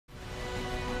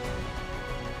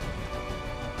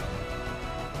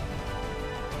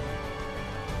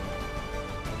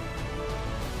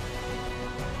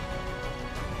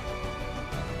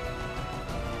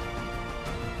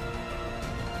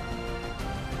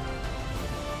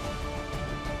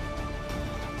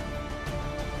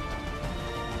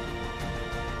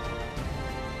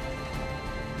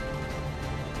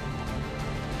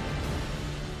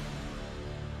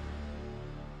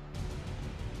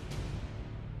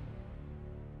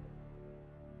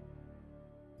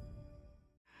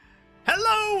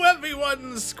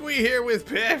everyone, Squee here with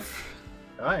Piff.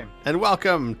 Hi. And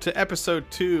welcome to episode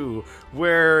 2,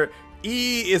 where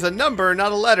E is a number,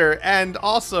 not a letter, and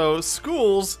also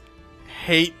schools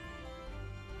hate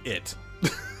it.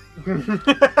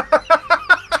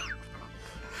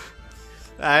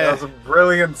 That was a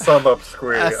brilliant sum up,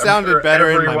 Squee. That sounded better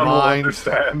in my mind.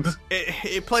 Understand.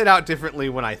 It played out differently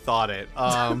when I thought it.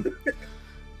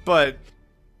 But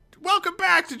welcome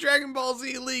back to Dragon Ball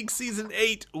Z League Season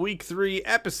 8, Week 3,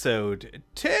 Episode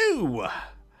 2.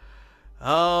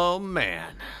 Oh,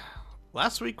 man.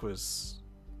 Last week was...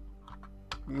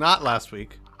 Not last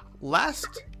week.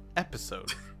 Last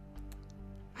episode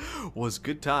was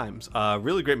good times.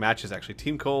 Really great matches, actually.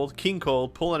 Team Cold, King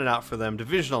Cold, pulling it out for them.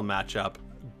 Divisional matchup.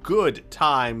 Good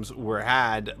times were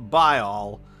had by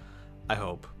all, I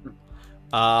hope.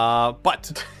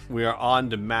 But we are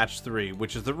on to match 3,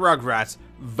 which is the Rugrats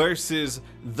versus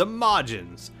the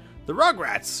Majins. The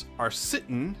Rugrats are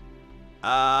sitting,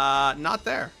 not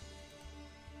there.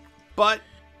 But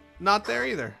not there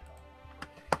either.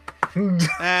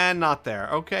 And not there.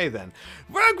 Okay, then.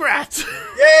 Rugrats!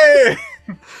 Yay!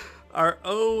 Are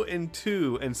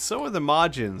 0-2, and so are the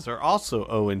Majins, are also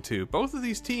 0-2. Both of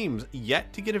these teams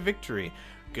yet to get a victory.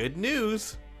 Good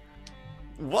news.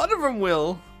 One of them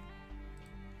will.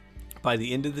 By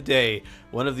the end of the day,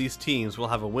 one of these teams will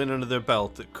have a win under their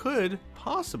belt that could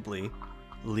possibly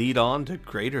lead on to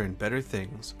greater and better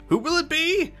things. Who will it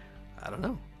be? I don't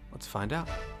know. Let's find out.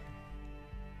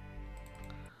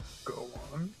 Go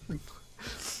on.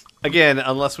 Again,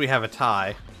 unless we have a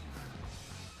tie.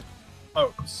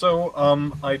 Oh, so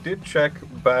I did check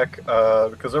back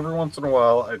because every once in a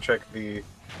while I check the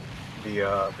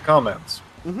comments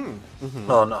on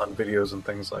videos and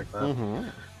things like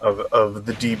that of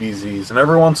the DBZs, and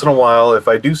every once in a while, if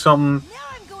I do something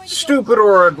stupid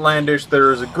or outlandish,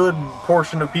 there is a good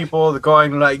portion of people that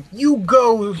going like, "You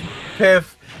go,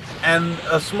 Piff," and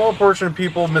a small portion of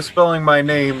people misspelling my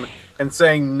name and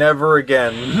saying "never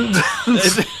again."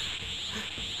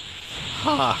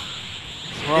 Huh.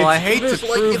 Well, I hate to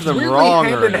prove them really wrong.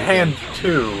 Hand in hand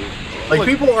too. Like,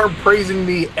 people aren't praising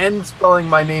me and spelling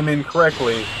my name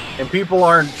incorrectly, and people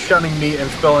aren't shunning me and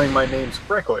spelling my names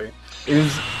correctly. It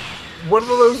is one of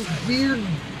those weird.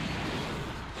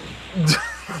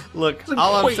 Look,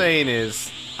 all I'm saying is,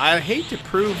 I hate to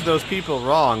prove those people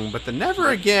wrong, but the never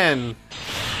again.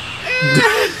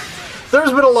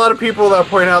 There's been a lot of people that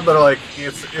point out that are like,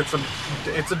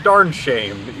 it's a darn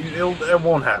shame. It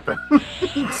won't happen.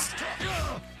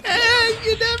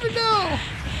 You never know.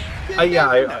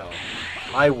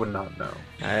 I would not know.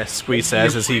 Squee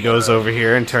says as he goes over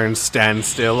here and turns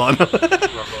standstill on.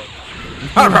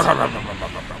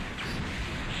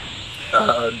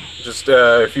 Just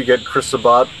if you get Chris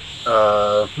Sabat,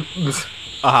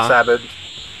 Sabat,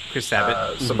 Chris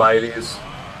Sabat, Sabides,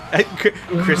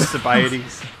 Chris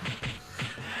Sabides.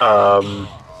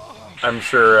 I'm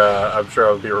sure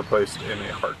I'll be replaced in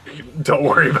a heartbeat. Don't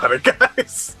worry about it,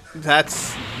 guys.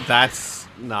 That's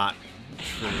not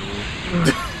true.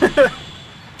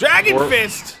 Dragon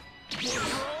Fist!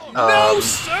 No,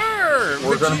 sir!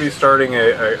 We're going to be starting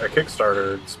a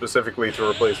Kickstarter specifically to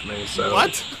replace me, so...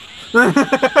 What? You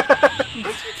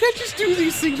can't just do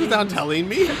these things without telling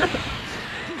me.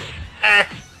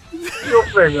 You'll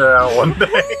figure it out one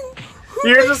day.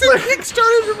 You're just like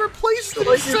Kickstarter to replace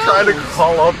themselves. Like you try to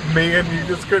call up me and you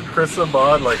just get Chris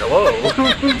Ahmad like, hello.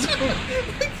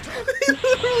 He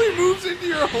literally moves into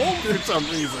your home for some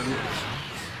reason. You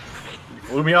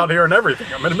flew me out here and everything.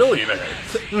 I'm a millionaire.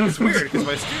 It's weird because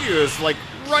my studio is like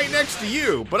right next to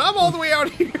you, but I'm all the way out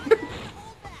here.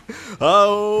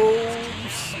 Oh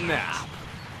snap!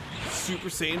 Super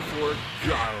Saiyan 4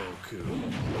 Goku.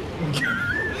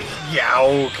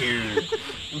 Yaoku.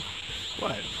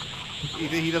 What?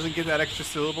 He doesn't get that extra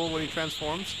syllable when he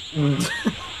transforms?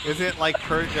 Is it like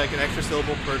an extra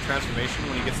syllable per transformation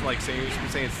when he gets to like Super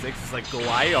Saiyan 6? It's like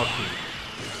Goaioku.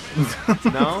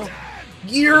 No?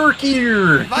 Gear.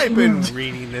 Have I been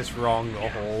reading this wrong the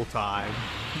whole time?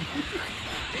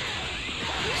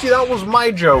 See, that was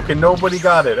my joke and nobody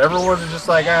got it. Everyone's just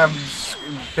like, I'm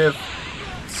Piff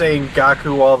saying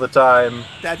Gaku all the time.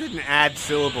 That didn't add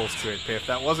syllables to it, Piff.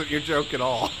 That wasn't your joke at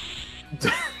all.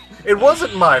 It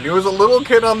wasn't mine. It was a little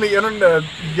kid on the internet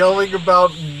yelling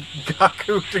about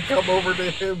Gaku to come over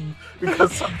to him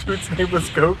because some dude's name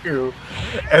was Goku.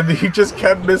 And he just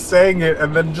kept missaying it,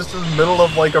 and then just in the middle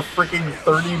of like a freaking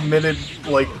 30-minute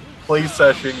like play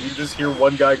session, you just hear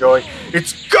one guy going,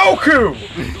 "It's Goku!"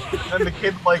 And the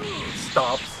kid like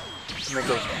stops and then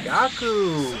goes,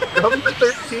 "Gaku! Come to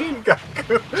 13,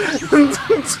 Gaku!"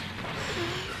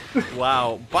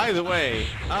 Wow. By the way,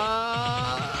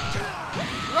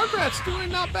 Rugrats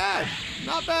doing not bad.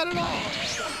 Not bad at all.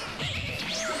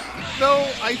 Though,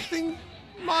 I think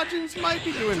Majins might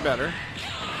be doing better.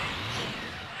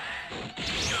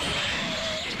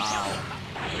 Ow.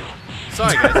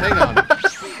 Sorry guys, hang on.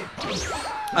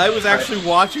 I was actually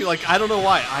watching, like, I don't know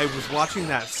why, I was watching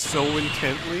that so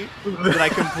intently that I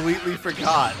completely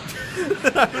forgot.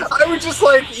 I was just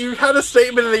like, you had a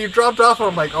statement and then you dropped off and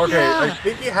I'm like, okay, yeah. I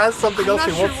think he has something else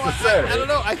he wants to say. I don't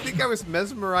know, I think I was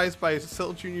mesmerized by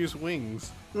Cell Jr.'s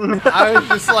wings. I was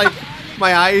just like,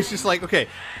 my eyes just like, okay,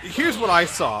 here's what I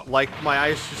saw. Like, my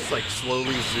eyes just like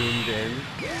slowly zoomed in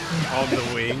on the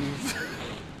wings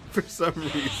for some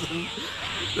reason.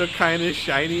 They're kind of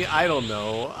shiny. I don't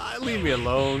know. Leave me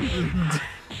alone.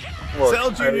 Look,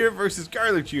 Cell Jr. versus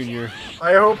Garlic Jr.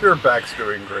 I hope your back's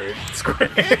doing great. It's great.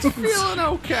 It's feeling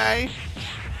okay.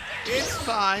 It's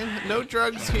fine. No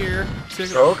drugs here to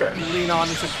lean on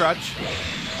as a crutch.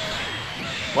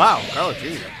 Wow, Garlic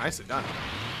Jr. Nicely done.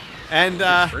 And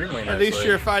at least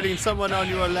you're fighting someone on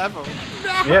your level.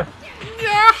 Yeah.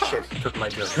 Yeah. Shit, he took my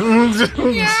joke.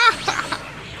 Yeah.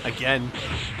 Again,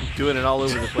 doing it all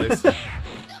over the place.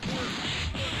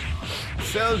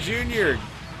 Cell Jr.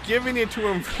 giving it to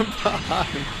him from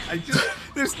behind.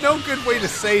 There's no good way to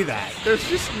say that. There's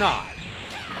just not.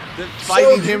 They're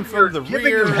fighting him from the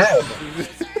rear.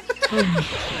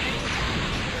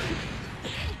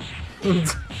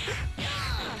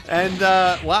 And,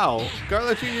 wow.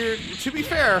 Garlic Jr., to be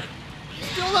fair,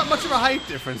 still not much of a height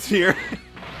difference here.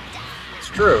 It's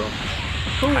true.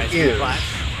 Who is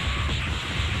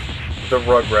the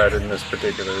Rugrat in this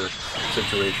particular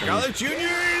situation? Garlic Jr.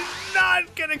 is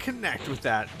not gonna connect with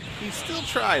that. He still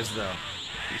tries, though.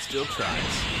 He still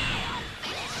tries.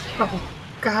 Oh,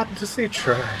 God, does he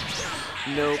try?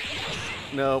 Nope.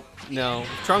 Nope. No.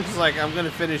 Trunks is like, I'm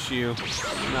gonna finish you.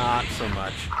 Not so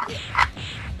much.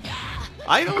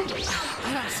 I don't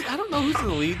know who's in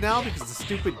the lead now because of the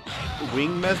stupid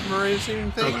wing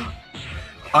mesmerizing thing.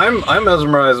 I'm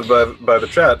mesmerized by the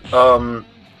chat.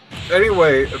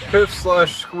 Anyway,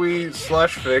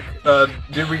 Piff/Squee/Fic,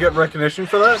 did we get recognition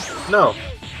for that? No.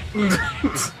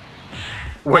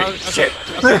 Wait, shit.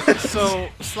 Okay, so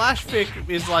 /Fic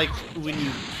is like when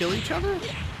you kill each other?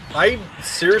 I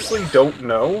seriously don't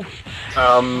know.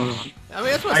 I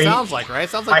mean, that's what it sounds like, right? It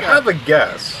sounds like I have a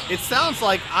guess. It sounds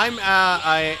like I'm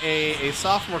a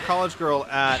sophomore college girl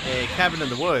at a cabin in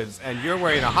the woods, and you're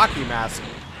wearing a hockey mask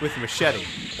with a machete.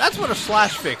 That's what a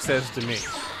 /Fic says to me.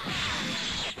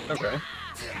 Okay.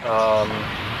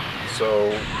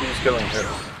 So who's killing who?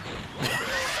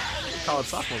 College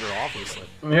sophomore girl, obviously.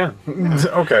 Yeah.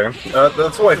 Okay.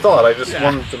 That's what I thought. I just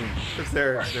wanted to. If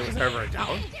there was ever a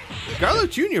doubt.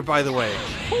 Garlic Jr., by the way,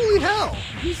 holy hell,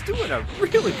 he's doing a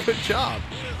really good job.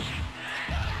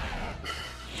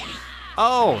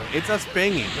 Oh, it's us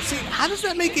banging. But see, how does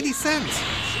that make any sense?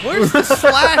 Where's the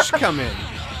slash come in?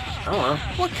 I don't know.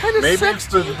 What kind of maybe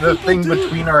sex it's the thing do?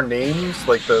 Between our names,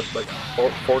 like the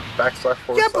forward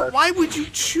 //. Yeah, but why would you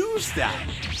choose that?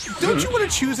 Don't you want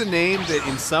to choose a name that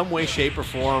in some way, shape, or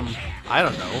form, I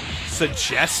don't know,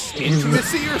 suggests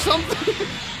intimacy or something?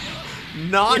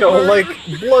 Not murder? Like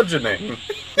bludgeoning.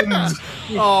 Yeah.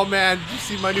 Oh man, did you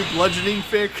see my new bludgeoning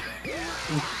fic?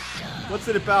 What's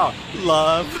it about?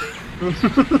 Love.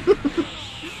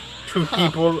 Two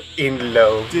people in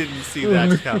love. Didn't see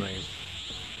that coming.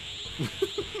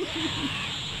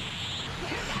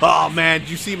 Oh man, did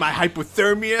you see my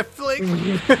hypothermia flick?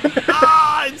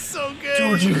 Ah, it's so good.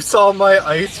 Dude, you saw my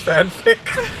ice fanfic?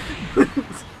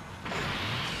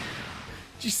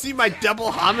 Did you see my double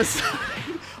homicide?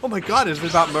 Oh my god, is it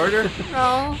about murder?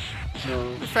 No.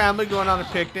 The family going on a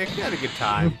picnic. They had a good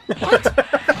time. What?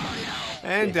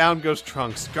 And down goes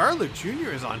Trunks. Garlic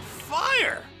Jr. is on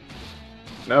fire.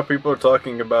 Now people are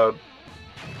talking about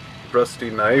Rusty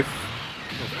Knife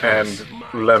and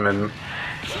Lemon.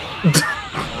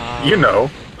 You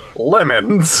know,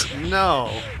 lemons.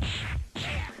 No.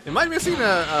 Am I missing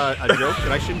a joke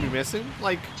that I shouldn't be missing?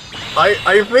 Like,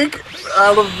 I think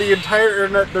out of the entire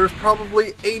internet, there's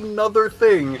probably another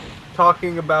thing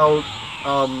talking about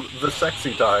the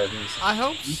sexy times. I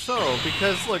hope so,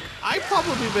 because look, I've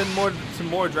probably been to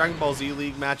more Dragon Ball Z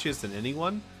League matches than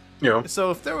anyone. Yeah. So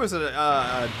if there was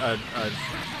a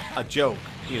joke,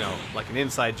 you know, like an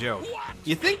inside joke,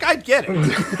 you think I'd get it?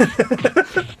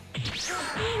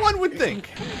 One would think.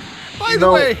 By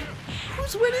the way,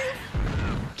 who's winning?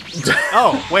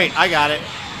 Oh, wait, I got it.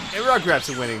 And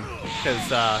Rugrats are winning because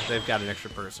they've got an extra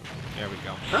person. There we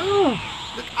go. Oh.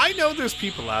 Look, I know there's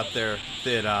people out there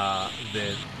that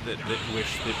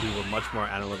wish that we were much more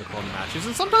analytical in matches,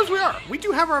 and sometimes we are. We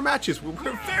do have our matches where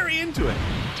we're very into it.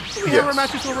 We have our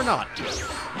matches where we're not.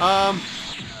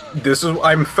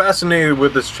 I'm fascinated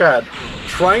with this chat,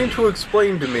 trying to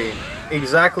explain to me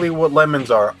exactly what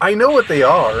lemons are. I know what they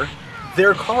are.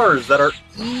 They're cars that are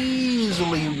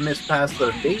easily missed past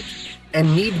their date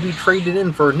and need to be traded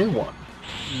in for a new one.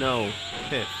 No,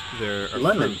 Piff, they're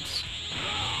lemons.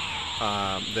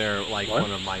 They're like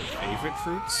one of my favorite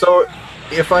fruits. So,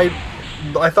 if I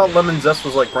thought lemon zest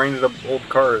was like grinded up old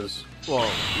cars. Well,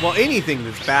 anything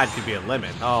that's bad could be a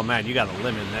lemon. Oh man, you got a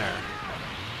lemon there.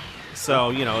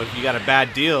 So, you know, if you got a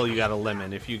bad deal, you got a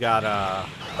lemon. If you got a...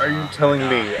 Are you telling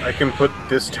me I can put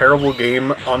this terrible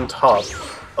game on top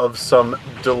of some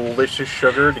delicious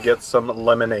sugar to get some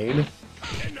lemonade?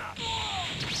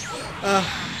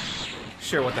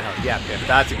 Sure, what the hell? Yeah, Piff,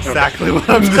 that's exactly what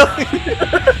I'm telling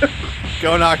you.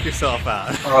 Go knock yourself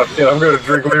out. Oh shit, I'm gonna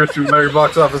drink Lear through Mary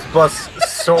Box Office Bus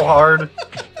so hard.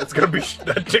 It's gonna be...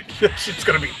 that shit's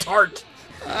gonna be tart.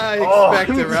 I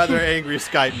expect a rather angry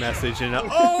Skype message in,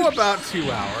 about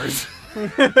 2 hours.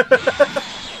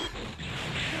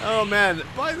 Oh man,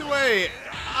 by the way,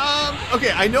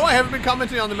 okay, I know I haven't been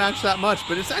commenting on the match that much,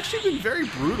 but it's actually been very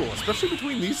brutal, especially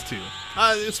between these two.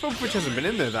 Spopovich hasn't been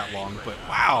in there that long, but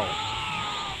wow.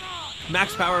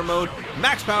 Max power mode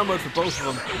for both of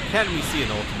them. Can we see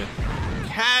an ultimate?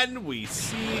 Can we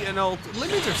see an ultimate?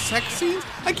 Lemons are sex scenes?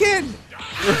 Again,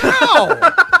 how?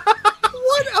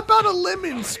 What about a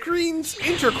lemon screams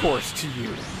intercourse to you?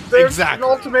 There's exactly.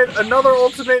 An ultimate, another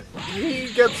ultimate,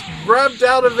 he gets grabbed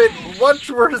out of it much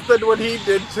worse than what he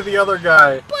did to the other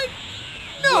guy. But,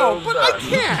 no, but I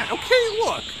can't. Okay,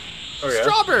 look. Okay.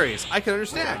 Strawberries, I can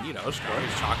understand. You know,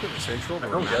 strawberries, chocolate, essential,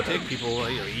 romantic, people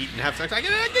eat and have sex. I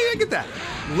get that.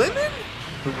 Lemon?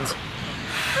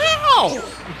 How?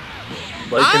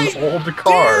 Like an old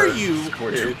car. Dare you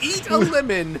to eat a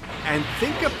lemon and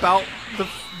think about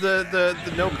the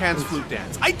no pants flute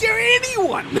dance? I dare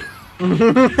anyone.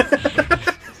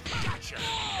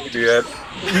 Do that.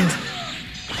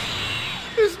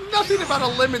 There's nothing about a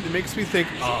lemon that makes me think,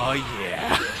 oh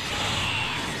yeah.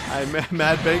 I'm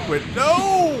Mad Banquet.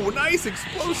 No! Nice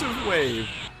explosive wave.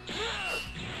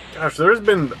 Gosh, there's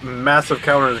been massive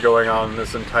counters going on in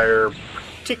this entire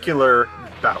particular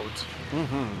bout.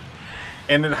 Mm-hmm.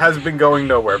 And it has been going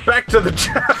nowhere. Back to the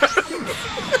chat!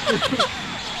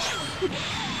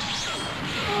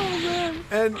 Oh, man.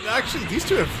 And actually, these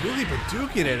two have really been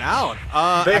duking it out.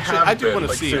 Actually, I do want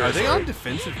to see. seriously. Are they on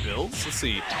defensive builds? Let's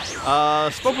see.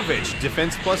 Spopovich,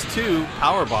 defense +2,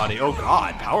 power body. Oh,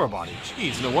 God, power body.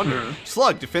 Jeez, no wonder.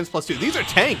 Slug, defense +2. These are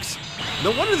tanks.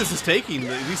 No wonder this is taking.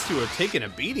 These two are taking a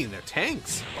beating. They're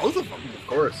tanks. Both of them. Of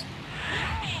course.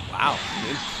 Wow, I'm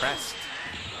impressed.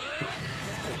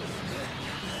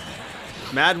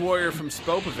 Mad Warrior from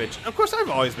Spopovich. Of course, I've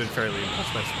always been fairly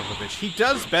impressed by Spopovich. He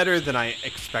does better than I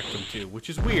expect him to, which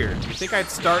is weird. You think I'd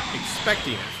start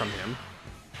expecting it from him,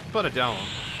 but I don't.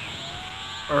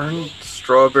 Aren't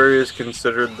strawberries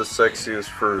considered the sexiest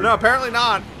fruit? No, apparently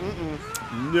not.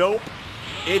 Nope.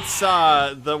 It's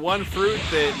the one fruit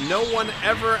that no one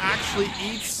ever actually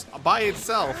eats by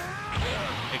itself.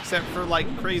 Except for, like,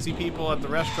 crazy people at the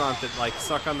restaurant that, like,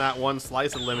 suck on that one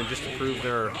slice of lemon just to prove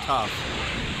they're tough.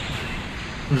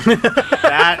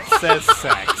 That says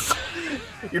sex.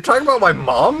 You're talking about my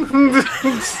mom?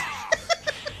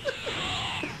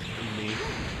 Me.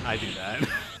 I do that.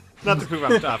 Not to prove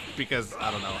I'm tough, because,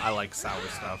 I don't know, I like sour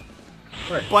stuff.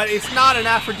 Right. But it's not an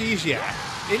aphrodisiac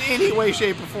in any way,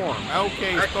 shape, or form.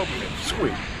 Okay, Spopovich.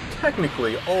 Sweet.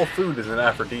 Technically, all food is an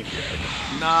aphrodisiac.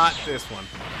 Not this one.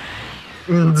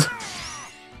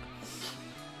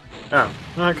 Oh,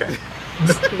 okay.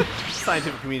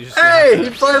 Scientific community just... Hey, he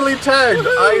finally tagged!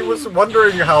 I was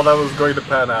wondering how that was going to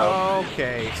pan out.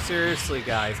 Okay, seriously,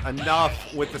 guys.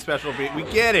 Enough with the special beam. We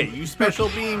get it. You special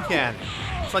beam cannon.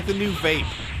 It's like the new vape.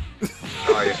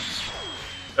 Oh, yeah.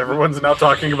 Everyone's now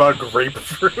talking about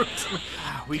grapefruit.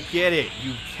 We get it.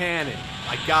 You cannon.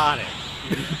 I got it.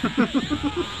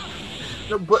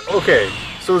 No, but, okay,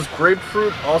 so is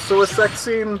grapefruit also a sex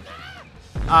scene?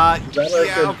 Yeah,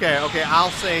 okay,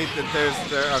 I'll say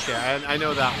that okay, I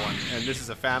know that one, and this is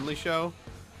a family show,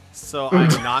 so I'm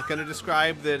not going to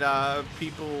describe that,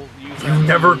 people use that. You've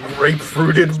never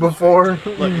grapefruited before?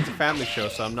 Look, it's a family show,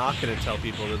 so I'm not going to tell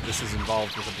people that this is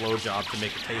involved with a blowjob to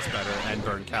make it taste better and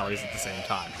burn calories at the same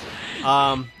time.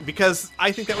 Because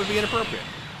I think that would be inappropriate.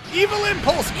 Evil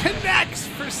Impulse connects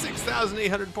for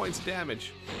 6,800 points of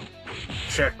damage.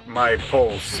 Check my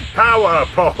pulse. Power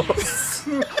pulse!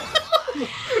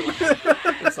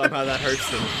 Somehow that hurts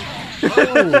them.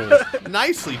 Oh,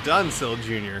 nicely done, Cell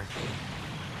Jr.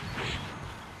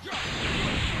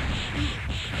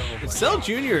 Cell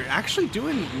Jr. actually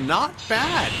doing not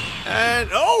bad. And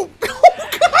oh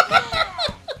God,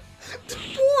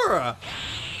 Deborah,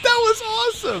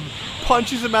 awesome.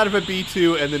 Punches him out of a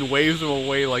B2 and then waves him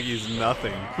away like he's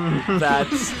nothing.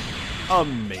 That's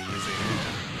amazing.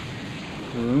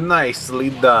 Nicely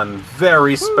done.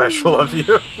 Very special of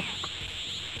you.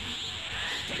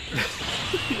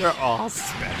 You're all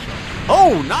special.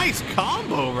 Oh, nice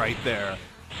combo right there.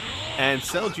 And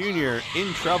Cell Jr.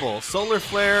 in trouble. Solar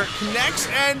Flare connects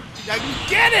and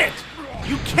get it!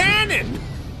 You cannon!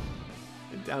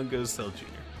 And down goes Cell Jr.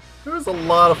 There was a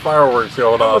lot of fireworks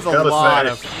going on. There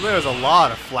was a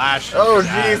lot of flash. Oh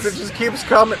jeez, it just keeps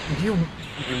coming. You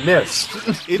missed.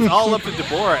 It's all up to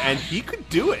Deborah, and he could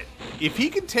do it. If he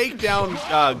can take down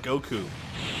Goku,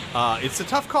 it's a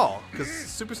tough call, because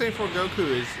Super Saiyan 4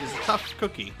 Goku is a tough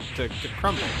cookie to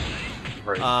crumble.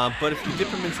 Right. But if you dip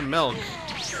him in some milk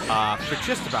for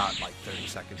just about like 30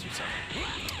 seconds or so,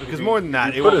 because more than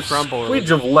that, it won't crumble. Put a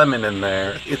squeeze of lemon in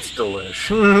there. It's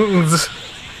delicious.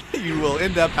 You will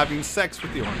end up having sex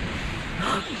with the orange.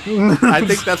 I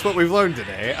think that's what we've learned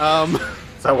today.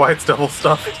 Is that why it's double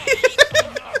stuffed?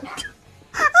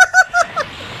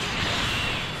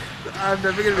 I'm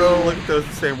never gonna be able to look at those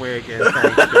the same way again.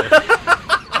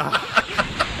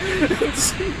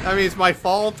 Thanks, I mean, it's my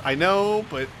fault, I know,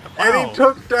 but wow. And he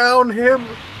took down him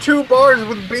 2 bars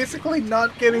with basically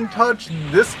not getting touched.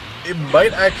 It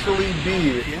might actually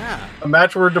be a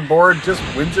match where Deborah just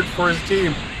wins it for his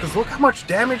team. Because look how much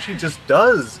damage he just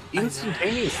does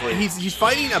instantaneously. He's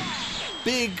fighting a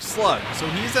big slug, so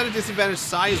he's at a disadvantage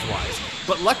size-wise.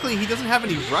 But luckily, he doesn't have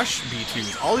any rush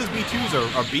B2s. All his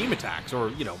B2s are beam attacks, or,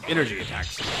 you know, energy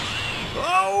attacks.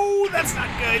 Oh, that's not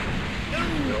good.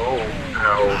 No.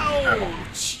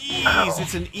 Jeez,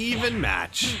 it's an even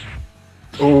match.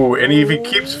 Ooh, and if he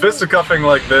keeps fisticuffing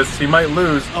like this, he might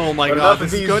lose. Oh my god,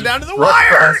 this is going down to the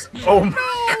wire! Oh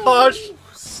my gosh!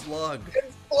 Slug.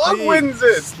 Slug wins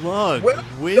it! Slug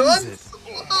wins it.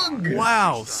 Slug!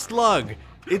 Wow, Slug.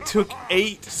 It took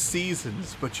 8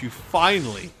 seasons, but you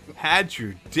finally had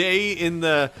your day in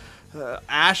the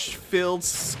ash-filled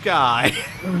sky.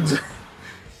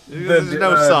 There's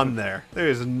no sun there. There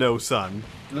is no sun.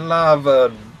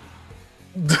 Lava.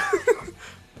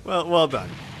 Well done.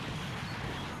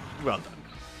 Well done.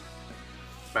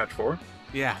 Match 4?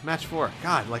 Yeah, match 4.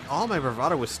 God, like, all my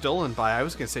bravado was stolen by, I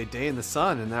was going to say day in the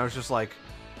sun, and I was just like,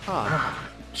 huh.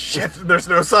 Shit, there's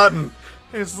no sun.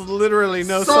 There's literally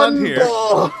no sun here.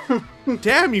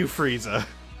 Damn you, Frieza.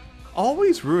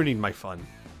 Always ruining my fun.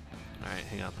 Alright,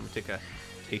 hang on. Let me take a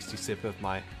tasty sip of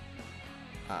my...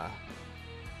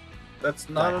 That's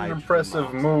not an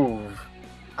impressive move.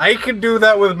 I can do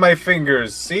that with my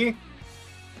fingers, see?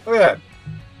 Look at that.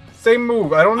 Same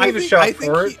move. I don't need to shout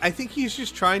for it. I think he's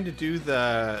just trying to do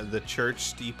the church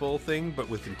steeple thing, but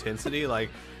with intensity. Like,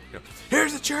 you know,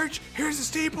 here's the church, here's the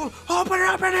steeple, open it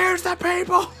up, and here's the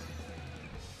people.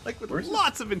 Like with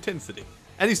lots of intensity,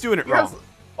 and he's doing it wrong.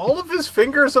 All of his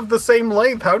fingers of the same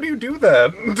length. How do you do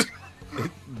that?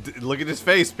 Look at his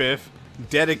face, Biff.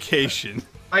 Dedication.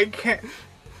 I can't.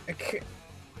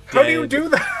 How do you do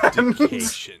that?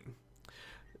 Dedication.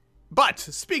 But,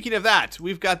 speaking of that,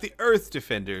 we've got the Earth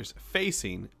Defenders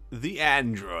facing the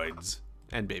androids.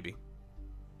 And baby.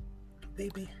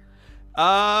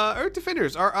 Earth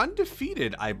Defenders are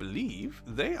undefeated, I believe.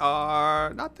 They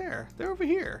are not there. They're over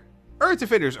here. Earth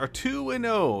Defenders are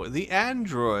 2-0. The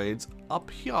androids up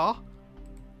here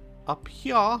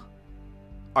are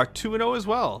 2-0 as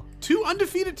well. 2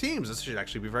 undefeated teams. This should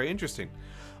actually be very interesting.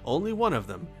 Only one of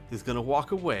them is going to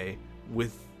walk away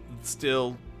with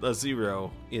still a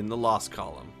 0 in the loss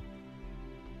column.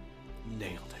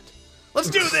 Nailed it. Let's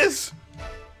do this!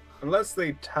 Unless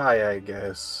they tie, I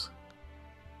guess.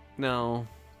 No.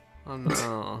 Oh,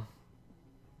 no.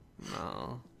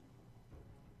 No.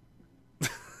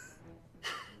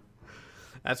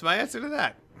 That's my answer to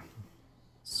that.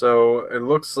 So, it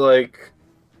looks like...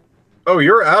 Oh,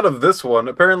 you're out of this one.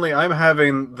 Apparently, I'm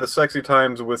having the sexy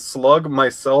times with Slug,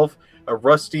 myself, a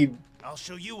rusty... I'll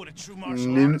show you what a true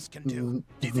martial artist can do.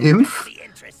 Nymph? Be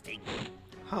interesting.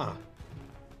 Huh.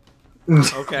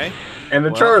 Okay. And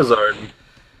a Charizard.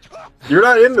 You're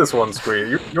not in this one,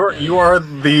 Squee. You are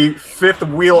the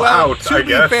 5th wheel out, I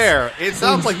guess. To be fair, it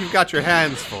sounds like you've got your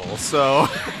hands full, so...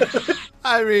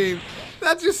 I mean,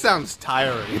 that just sounds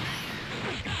tiring.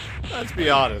 Let's be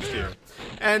honest here.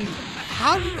 And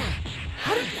how did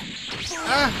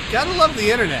gotta love the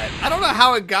internet. I don't know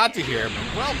how it got to here,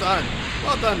 but well done.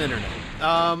 Well done, internet.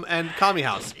 And Kami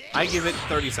House. I give it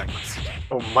 30 seconds.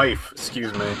 Oh, Mife.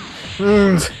 Excuse me.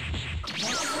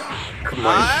 Come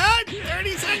on.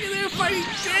 30 seconds. They're fighting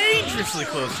dangerously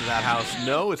close to that house.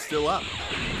 No, it's still up.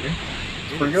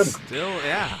 It's pretty good. Still,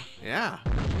 yeah.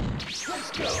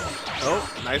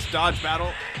 Oh, nice dodge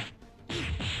battle.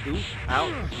 Ooh,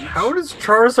 ow. How does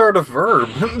Charizard a verb?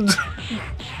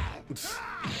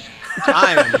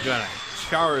 I am gonna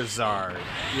Charizard.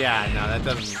 Yeah, no, that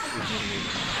doesn't.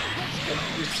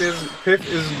 It says Piff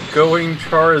is going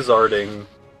Charizarding.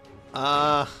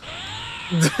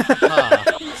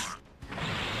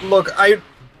 Look, I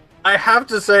have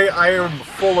to say I am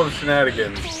full of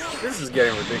shenanigans. This is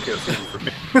getting ridiculous for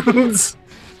me.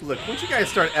 Look, once you guys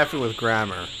start effing with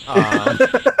grammar,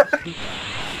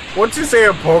 once you say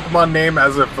a Pokemon name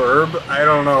as a verb, I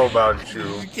don't know about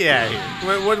you. yeah.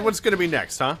 What's gonna be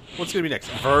next, huh? What's gonna be next?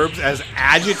 Verbs as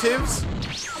adjectives?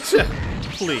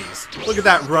 Please, look at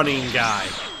that running guy.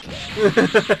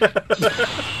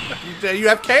 You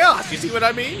have chaos. You see what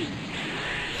I mean?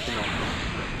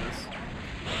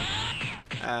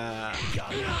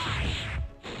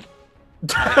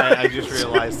 I just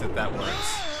realized that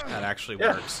works. That actually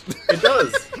works. It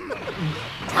does.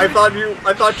 I thought you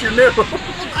knew.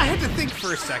 I had to think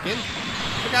for a second.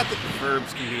 I forgot that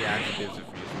verbs can be adjectives if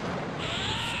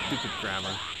you stupid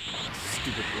grammar.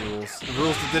 Stupid rules. The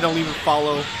rules that they don't even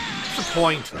follow. What's the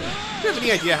point? Do you have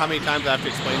any idea how many times I have to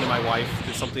explain to my wife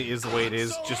that something is the way it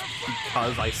is just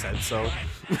because I said so?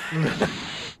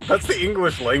 That's the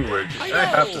English language, I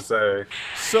have to say.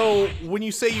 So, when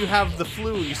you say you have the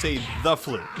flu, you say the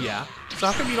flu, yeah? So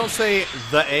how come you don't say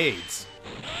the AIDS?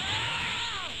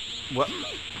 What?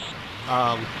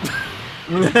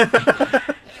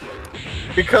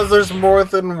 Because there's more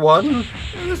than one?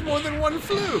 There's more than one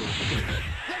flu.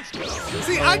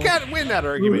 See, I can't win that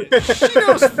argument. She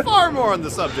knows far more on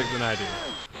the subject than I do.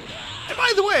 And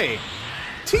by the way,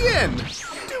 Tien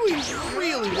doing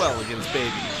really well against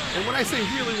Baby. And when I say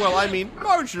really well, I mean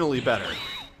marginally better.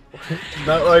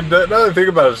 Now that I think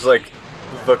about it, it's like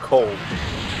the cold.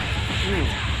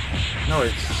 No,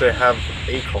 it's to have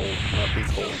a cold, not the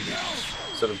cold,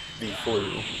 instead of the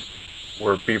flu,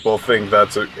 where people think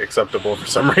that's acceptable for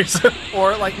some reason.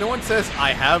 Or like no one says,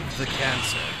 I have the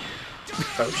cancer.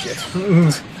 Oh shit.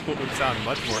 It would sound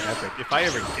much more epic. If I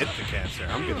ever get the cancer,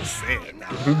 I'm gonna say it now.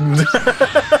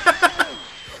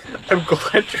 I'm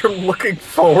glad you're looking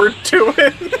forward to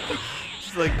it.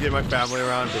 Just like get my family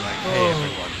around and be like, hey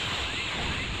everyone,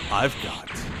 I've got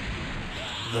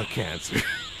the cancer.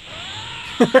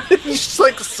 Just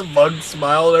like a smug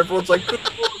smile and everyone's like, are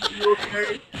you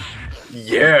okay?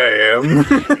 Yeah, I am.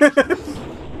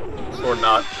 Or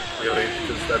not, really,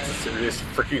 because that's a serious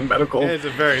freaking medical. It's a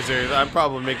very serious. I'm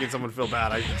probably making someone feel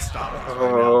bad. I should stop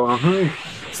it.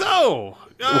 So,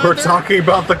 we're talking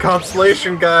about the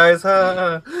constellation, guys.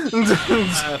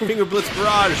 Finger Blitz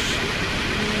Barrage.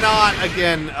 Not,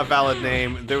 again, a valid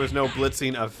name. There was no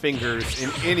blitzing of fingers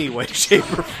in any way, shape,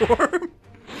 or form.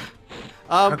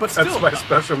 But still, that's my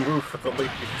special move for the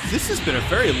ladies. This has been a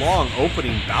very long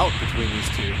opening bout between these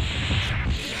two.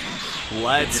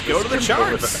 Let's go to the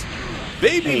charts.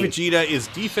 Baby Vegeta is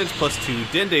defense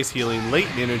 +2, Dende's healing,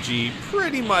 latent energy,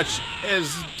 pretty much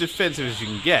as defensive as you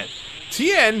can get.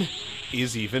 Tien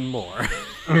is even more.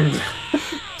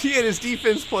 Tien is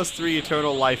defense +3,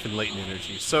 eternal life, and latent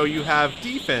energy. So you have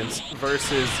defense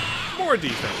versus more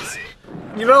defense.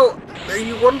 You know,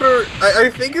 you wonder,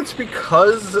 I think it's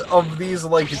because of these,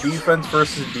 like, defense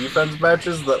versus defense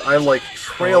matches that I, like,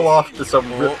 trail off to some...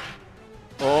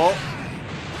 Oh!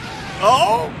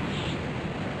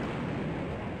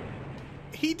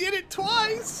 He did it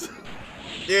twice!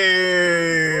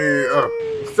 Yay! Oh,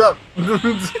 stop!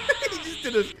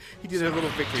 he did a little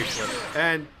victory flip.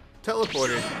 And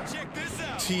teleported.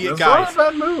 Tien, guys,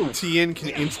 not a bad move. Tien can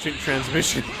instant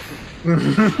transmission.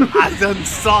 I done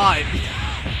saw it.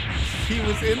 He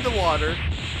was in the water.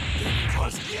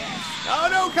 Oh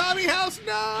no, Kami House,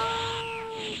 no!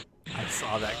 I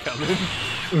saw that coming.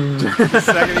 The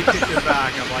second he kicked it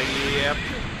back, I'm like, yep.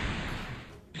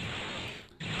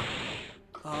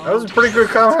 That was a pretty good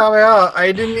Kamehameha.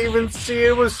 I didn't even see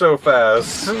it was so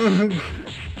fast.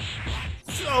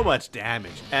 So much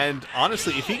damage. And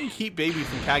honestly, if he can keep Baby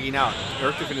from tagging out,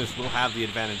 Earth Defenders will have the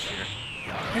advantage here.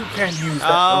 You can't use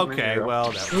that. Okay,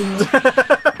 well, that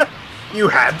was... You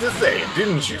had to say it,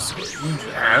 didn't you, Squid? You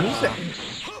had to say it.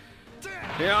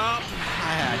 Yeah,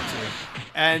 I had to.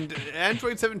 And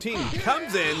Android 17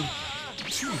 comes in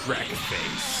to wreck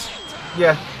face.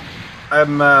 Yeah, I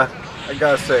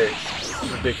gotta say,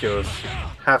 ridiculous.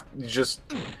 Just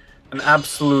an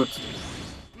absolute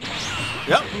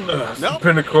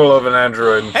pinnacle of an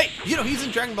android. Hey, you know, he's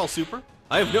in Dragon Ball Super.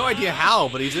 I have no idea how,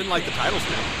 but he's in, like, the title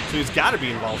screen. So he's got to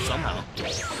be involved somehow.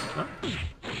 Huh?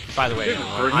 By the way,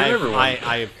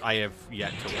 I have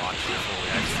yet to watch it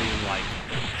fully.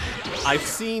 I've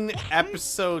seen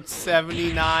episodes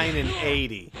 79 and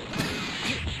 80.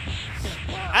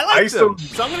 I like them,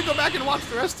 so I'm gonna go back and watch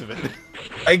the rest of it.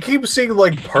 I keep seeing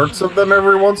like parts of them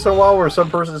every once in a while where some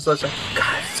person is like,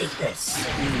 "Gotta see this."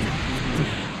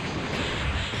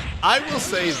 I will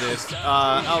say this,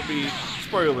 I'll be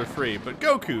spoiler free, but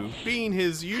Goku, being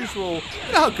his usual,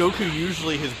 you know how Goku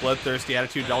usually, his bloodthirsty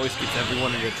attitude always gets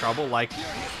everyone into trouble, like,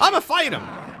 I'ma fight him!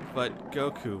 But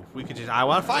Goku, I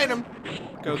wanna fight him!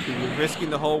 Goku, you're risking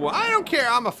the whole world, I don't care,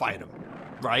 I'ma fight him!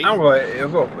 Right? I'm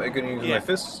gonna use my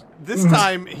fists. This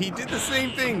time, he did the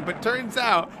same thing, but turns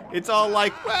out, it's all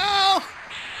like, well,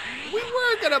 we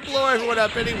were gonna blow everyone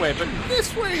up anyway, but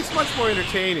this way is much more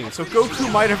entertaining, so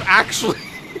Goku might have actually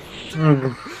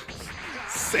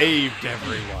saved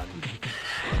everyone.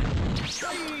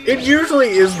 It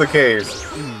usually is the case.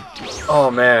 Oh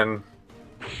man.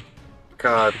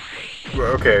 God.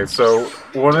 Okay, so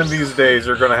one of these days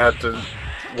you're gonna have to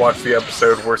watch the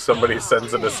episode where somebody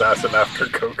sends an assassin after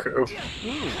Goku.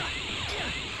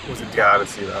 Was it Gotta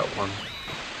see that one.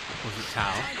 Was it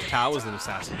Tao? Tao was an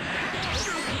assassin.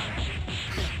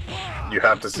 You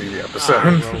have to see the episode.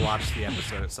 I will watch the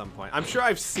episode at some point. I'm sure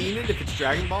I've seen it if it's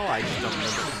Dragon Ball. I just don't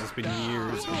remember because it's been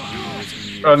years and years and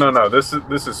years. Oh no, this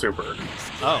is Super.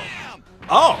 Oh.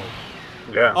 Oh!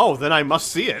 Yeah. Oh, then I must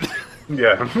see it.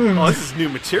 Yeah. Oh, this is new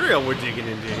material we're digging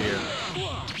into here.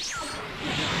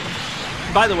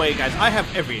 By the way, guys, I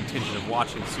have every intention of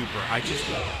watching Super. I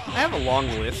have a long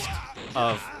list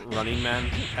of Running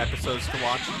Man episodes to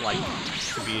watch, like,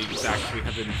 to be exact,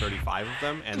 335 of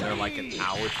them, and they're like an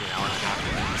hour to an hour and a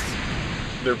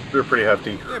half. They're pretty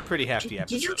hefty. They're pretty hefty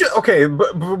episodes. Did you just, okay,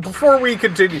 but before we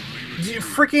continue,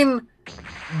 freaking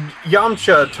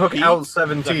Yamcha took out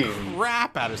 17. The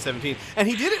crap out of 17, and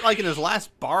he did it like in his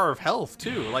last bar of health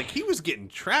too. Like he was getting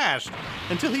trashed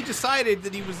until he decided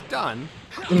that he was done.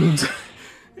 And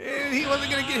he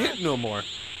wasn't gonna get hit no more.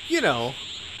 You know,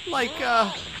 like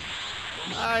I'm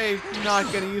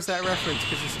not gonna use that reference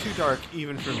because it's too dark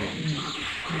even for me.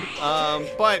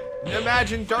 But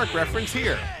imagine dark reference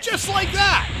here, just like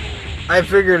that. I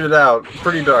figured it out.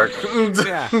 Pretty dark.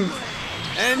 Yeah.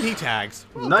 And he tags.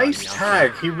 Well nice done,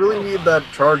 tag. He really needed that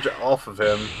charge off of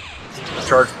him.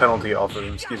 Charge penalty off of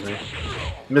him, excuse me.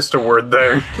 Missed a word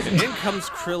there. And in comes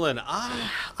Krillin.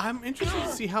 I'm interested to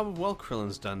see how well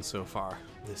Krillin's done so far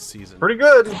this season. Pretty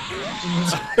good. This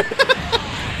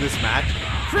match.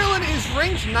 Krillin is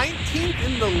ranked 19th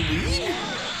in the league?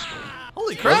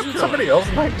 Holy crap, Wasn't somebody else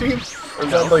 19th? Or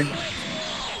is that like...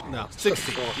 No,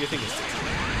 16. You think it's 16.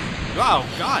 Wow,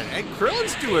 God, and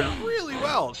Krillin's doing really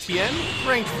well. Tien,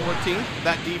 ranked 14th.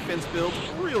 That defense build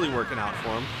really working out for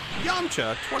him.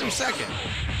 Yamcha, 22nd.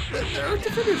 Their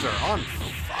defenders are on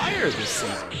fire this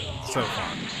season so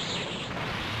far.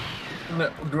 No,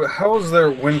 how is their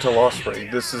win-to-loss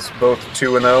rate? This is both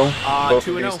 2-0?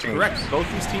 2-0, correct. Both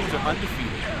these teams are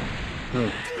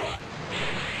undefeated.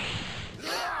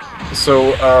 So,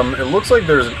 it looks like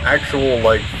there's an actual,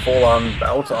 like, full-on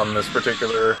bout on this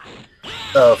particular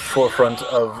forefront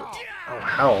of... Oh,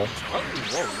 how? Oh,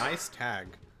 whoa, nice tag.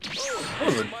 That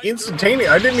was an instantaneous...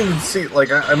 I didn't even see...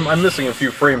 Like, I'm missing a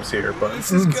few frames here, but...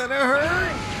 This is gonna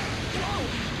hurt!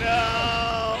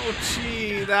 No!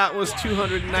 Gee, that was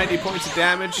 290 points of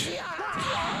damage.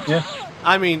 Yeah.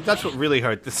 I mean, that's what really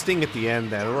hurt. The sting at the end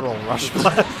there, a little rush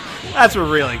blast. That's what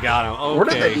really got him. Okay. Where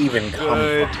did that even come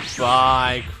from?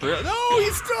 Goodbye, Krill. No,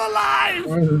 he's still alive!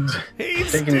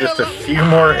 He's Taking still just a alive. few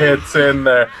more hits in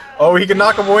there. Oh, he can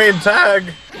knock him away and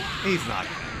tag. He's not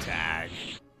gonna tag.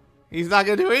 He's not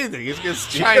gonna do anything. He's gonna He's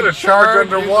try gonna and charge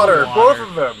underwater. into the Both water.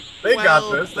 of them. They Well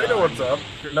got this. They know what's up.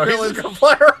 No, Krillin's- he's just gonna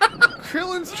fly around.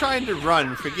 Krillin's trying to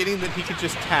run, forgetting that he could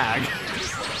just tag.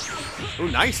 Oh,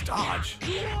 nice dodge.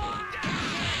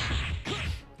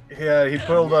 Yeah, he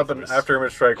pulled up an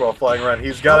after-image strike while flying around.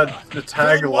 He's got the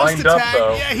tag Krillin wants lined to up, tag.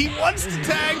 though. Yeah, he wants to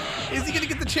tag. Is he gonna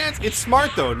get the chance? It's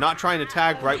smart though, not trying to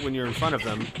tag right when you're in front of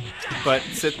them, but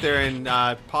sit there and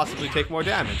possibly take more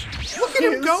damage. Look at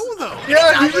him go though.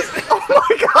 Yeah, he just... Oh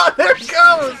my god, there he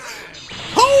goes!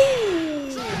 Oh!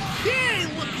 Yay!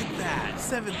 Look at that.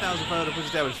 7,500 points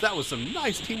of damage. That was some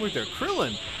nice teamwork there.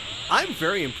 Krillin, I'm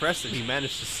very impressed that he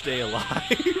managed to stay alive.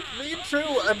 Me too.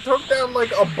 I took down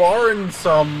like a bar and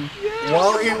some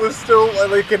while he was still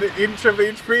like an inch of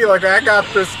HP. Like, I got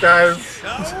this, guys.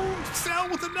 Oh, Cell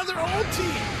with another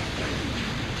ulti.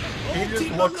 He just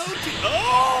Ulti looks- ulti.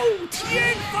 Oh,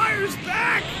 Tien fires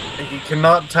back. He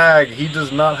cannot tag. He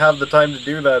does not have the time to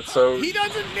do that, so... He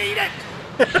doesn't need it.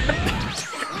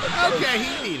 Okay,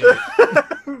 he needed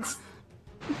it.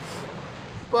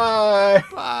 Bye.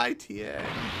 Bye, Tien. Yeah,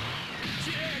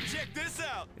 check this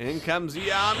out. In comes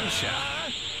Yamcha.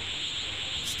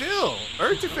 still,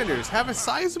 Earth Defenders have a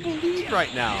sizable lead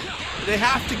right now. They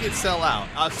have to get Cell out.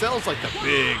 Cell's like the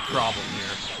big problem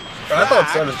here. I thought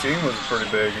 17 was pretty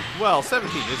big. Well, 17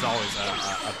 is always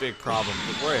a big problem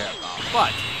to worry about.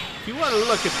 But if you want to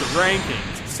look at the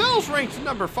rankings, Cell's ranked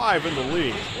number 5 in the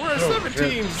league, whereas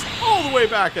 17's all the way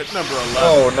back at number 11.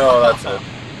 Oh, no, that's it.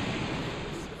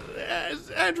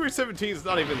 Android 17 is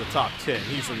not even in the top 10.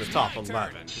 He's in the top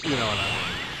 11. You know what I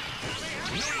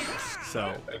mean?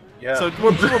 So, yeah. So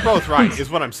we're both right, is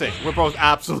what I'm saying. We're both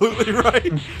absolutely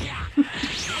right.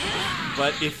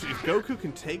 But if Goku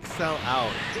can take Cell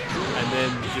out and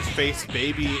then just face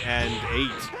Baby and 8,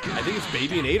 I think it's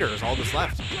Baby and 8 is all that's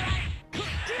left.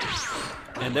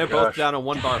 And they're both down on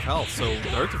 1 bar of health, so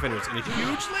the Earth Defender's in a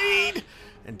huge lead.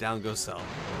 And down goes Cell.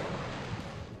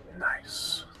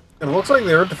 Nice. It looks like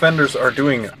the Earth Defenders are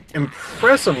doing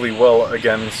impressively well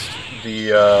against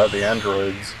the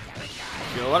androids.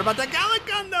 Yo, what about that Gallic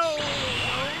gun, though?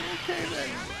 Okay, then.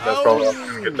 That's probably a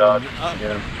good dodge.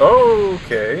 Yeah.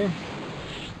 Okay.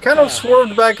 Kind of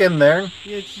swerved back in there.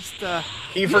 Yeah, just,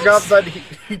 he forgot that he...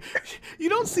 You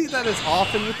don't see that as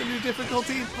often with the new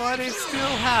difficulty, but it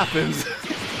still happens.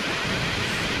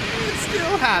 It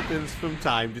still happens from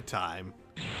time to time.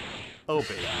 Oh,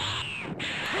 baby. Oh,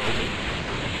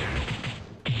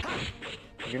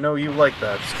 baby. You know you like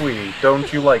that, Squee.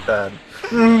 Don't you like that?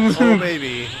 Oh,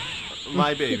 baby.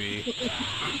 My baby.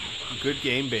 Good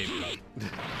game, baby.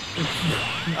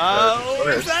 Oh,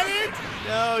 is that it?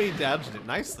 No, he dodged it.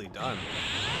 Nicely done.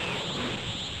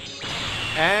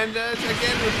 And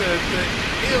again with the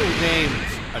ill-named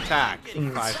attack.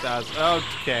 5,000.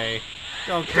 Okay.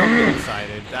 Don't get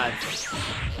excited.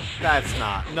 That's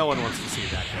not. No one wants to see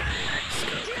that.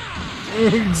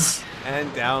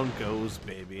 And down goes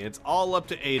Baby. It's all up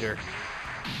to Ader.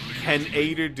 Can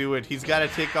Ader do it? He's got to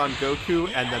take on Goku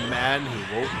and the man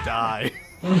who won't die.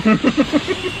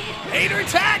 Ader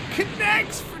attack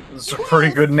connects for It's a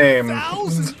pretty good name.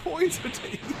 1,000 points.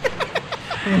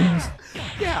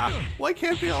 Yeah, why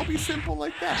can't they all be simple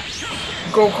like that?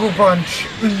 Goku Punch.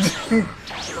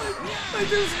 Like,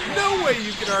 there's no way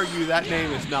you can argue that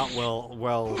name is not well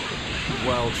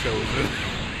chosen.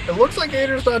 It looks like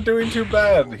Ader's not doing too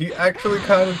bad. He actually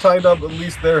kind of tied up at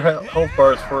least their health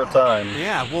bars for a time.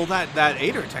 Yeah, well, that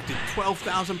Ader attack did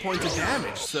 12,000 points of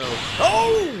damage, so...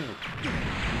 Oh!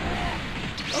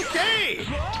 Okay!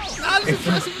 Not as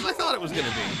impressive as I thought it was going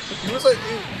to be. He was like,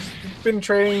 he's been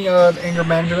training anger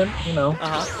management, you know.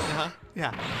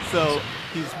 Yeah. So,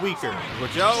 he's weaker.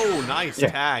 Which, oh, nice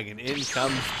tag, and in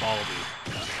comes Baldy.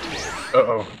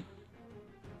 Uh-oh.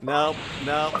 Nope.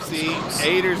 See,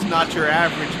 Ader's not your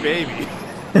average baby.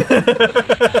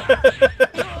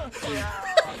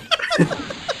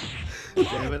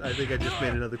 Damn it, I think I just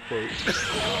made another quote.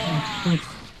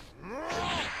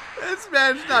 This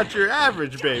man's not your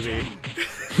average baby.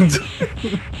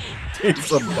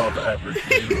 He's above average.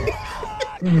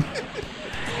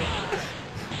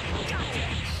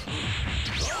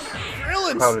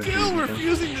 Krillin still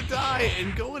refusing to die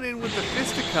and going in with the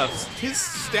fisticuffs. His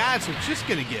stats are just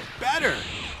gonna get better.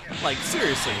 Like,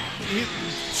 seriously.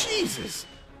 Jesus.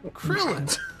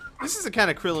 Krillin. This is the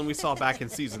kind of Krillin we saw back in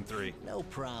Season 3. No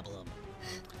problem.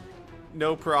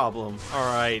 No problem.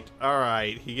 Alright.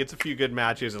 He gets a few good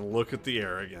matches and look at the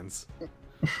arrogance.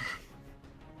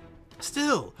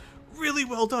 Still, really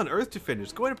well done. Earth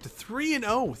Defenders going up to 3-0.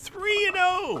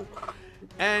 3-0!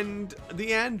 And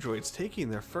the androids taking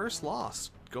their first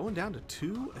loss, going down to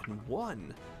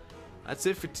 2-1. That's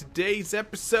it for today's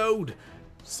episode.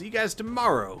 See you guys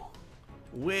tomorrow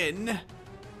when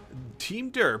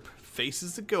Team Derp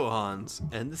faces the Gohans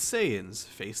and the Saiyans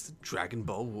face the Dragon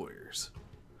Ball Warriors.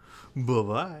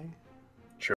 Bye-bye.